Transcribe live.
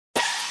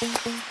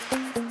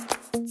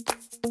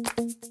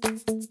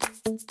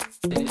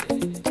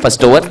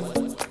first over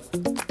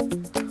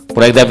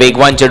पुन्हा एकदा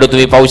वेगवान चेंडू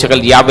तुम्ही पाहू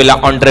शकाल यावेळेला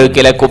ऑन ड्राइव्ह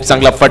केलाय खूप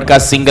चांगला फटका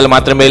सिंगल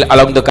मात्र मिळेल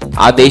अलॉंग द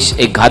आदेश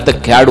एक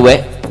घातक खेळाडू आहे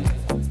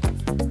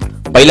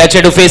पहिला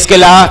चेंडू फेस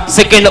केला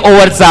सेकंड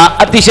ओव्हरचा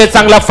अतिशय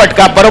चांगला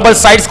फटका बरोबर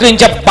साइड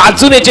स्क्रीनच्या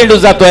बाजूने चेंडू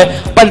जातोय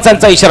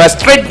पंचांचा इशारा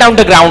स्ट्रेट डाउन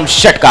द ग्राउंड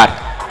षटकार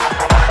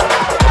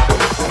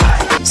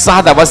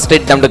 6 धावा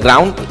स्ट्रेट डाउन द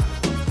ग्राउंड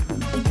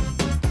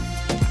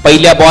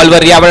पहिल्या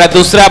बॉलवर यावेळेला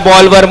दुसऱ्या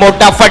बॉलवर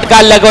मोठा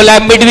फटका लगवला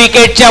मिड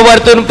विकेटच्या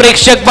वरतून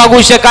प्रेक्षक बघू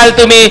शकाल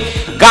तुम्ही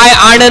काय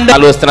आनंद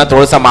चालू असताना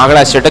थोडासा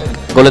महागडा षटक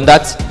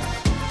गोलंदाज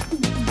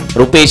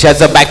रुपेश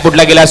याचा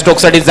बॅकफुटला गेला स्ट्रोक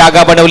साठी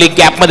जागा बनवली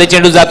गॅप मध्ये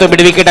चेंडू जातो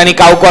मिड विकेट आणि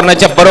काऊ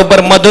कॉर्नरच्या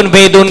बरोबर मधून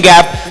भेदून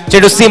गॅप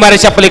चेंडू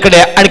सीमारेषा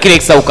पलीकडे आणखी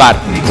एक चौकार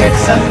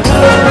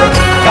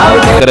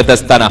करत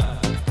असताना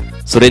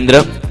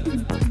सुरेंद्र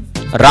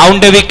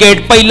राउंड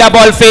विकेट पहिला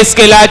बॉल फेस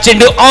केला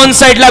चेंडू ऑन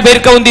साइडला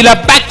भिरकवून दिला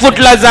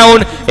बॅकफुटला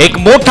जाऊन एक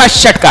मोठा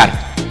षटकार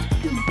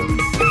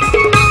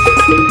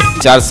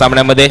 4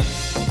 सामन्यामध्ये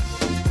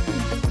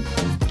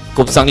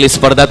खूप चांगली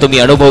स्पर्धा तुम्ही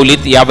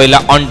अनुभवलीत यावेळेला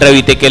ऑन ड्राइव्ह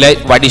इथे केलंय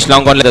वाडिश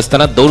लॉंग ऑन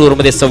असताना 2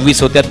 ओव्हरमध्ये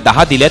 26 होत्या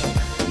 10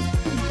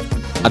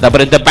 दिल्यात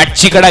आतापर्यंत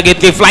बॅटची कडा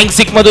घेतली फ्लाइंग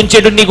सिक मधून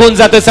चेंडू निघून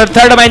जातोय सर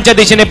थर्ड मॅनच्या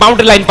दिशेने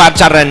बाउंड्री लाईन पार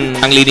 4 रन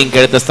चांगली इनिंग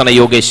खेळत असताना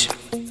योगेश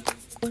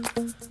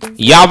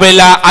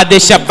यावेळेला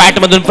आदेशच्या बॅट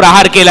मधून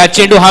प्रहार केला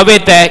चेंडू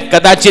हवेत आहे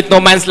कदाचित नो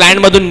मॅन्स लँड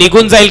मधून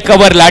निघून जाईल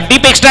कव्हरला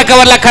डीप एक्स्ट्रा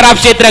कव्हरला खराब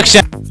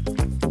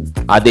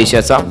क्षेत्ररक्षण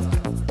आदेशाचा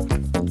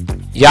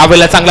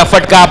यावेळेला चांगला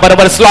फटका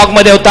बरोबर स्लॉग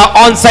मध्ये होता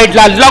ऑन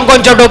साइडला लॉंग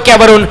ऑनच्या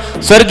डोक्यावरून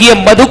स्वर्गीय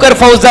मधुकर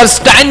फौजदार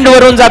स्टँड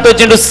वरून जातो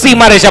चेंडू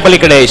सीमारेषा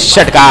पलीकडे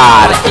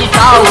षटकार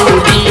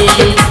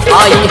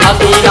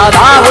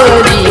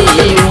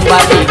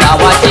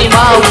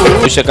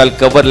शकाल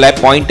कव्हरला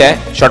पॉइंट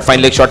आहे short fine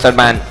leg short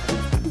man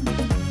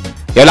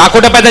या लाखो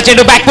टप्प्याचा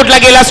चेंडू बॅकफुटला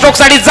गेला स्ट्रोक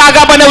साठी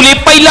जागा बनवली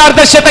पहिला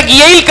अर्धशतक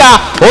येईल का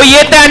हो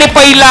येते आणि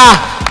पहिला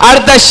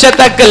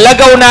अर्धशतक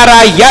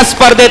लगवणारा या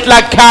स्पर्धेतला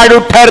खेळाडू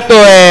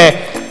ठरतोय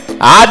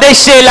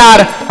आदेश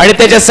शेलार आणि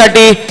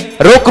त्याच्यासाठी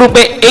रोख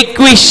रुपये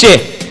 2100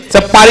 चं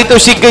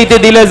पारितोषिक इथे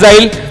दिलं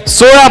जाईल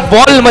 16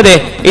 बॉल मध्ये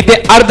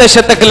इथे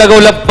अर्धशतक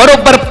लगवलं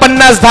बरोबर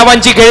 50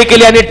 धावांची खेळी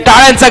केली आणि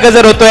टाळ्यांचा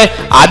गजर होतोय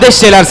आदेश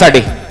शेलार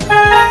साठी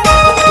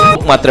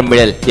मात्र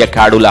मिळेल या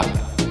खेळाडूला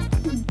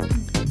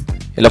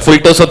याला फुल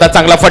टॉस होता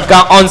चांगला फटका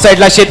ऑन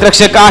साइडला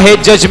क्षेत्ररक्षक आहे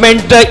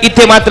जजमेंट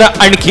इथे मात्र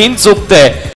आणखीन चुकतंय